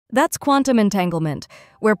That's quantum entanglement,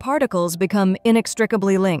 where particles become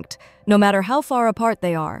inextricably linked, no matter how far apart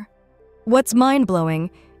they are. What's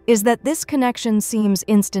mind-blowing is that this connection seems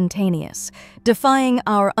instantaneous, defying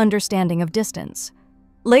our understanding of distance.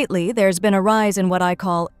 Lately, there's been a rise in what I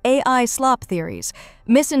call AI slop theories,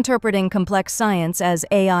 misinterpreting complex science as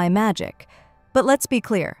AI magic. But let's be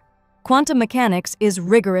clear. Quantum mechanics is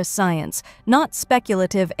rigorous science, not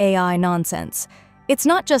speculative AI nonsense. It's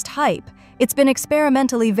not just hype, it's been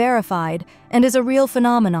experimentally verified and is a real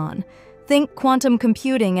phenomenon. Think quantum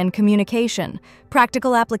computing and communication,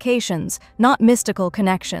 practical applications, not mystical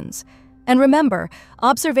connections. And remember,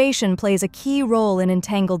 observation plays a key role in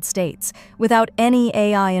entangled states, without any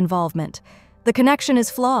AI involvement. The connection is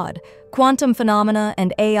flawed. Quantum phenomena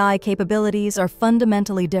and AI capabilities are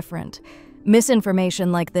fundamentally different.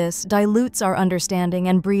 Misinformation like this dilutes our understanding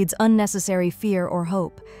and breeds unnecessary fear or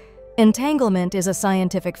hope. Entanglement is a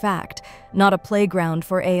scientific fact, not a playground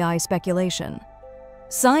for AI speculation.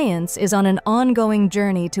 Science is on an ongoing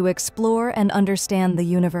journey to explore and understand the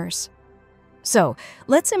universe. So,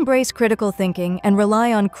 let's embrace critical thinking and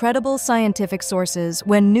rely on credible scientific sources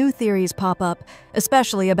when new theories pop up,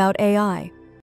 especially about AI.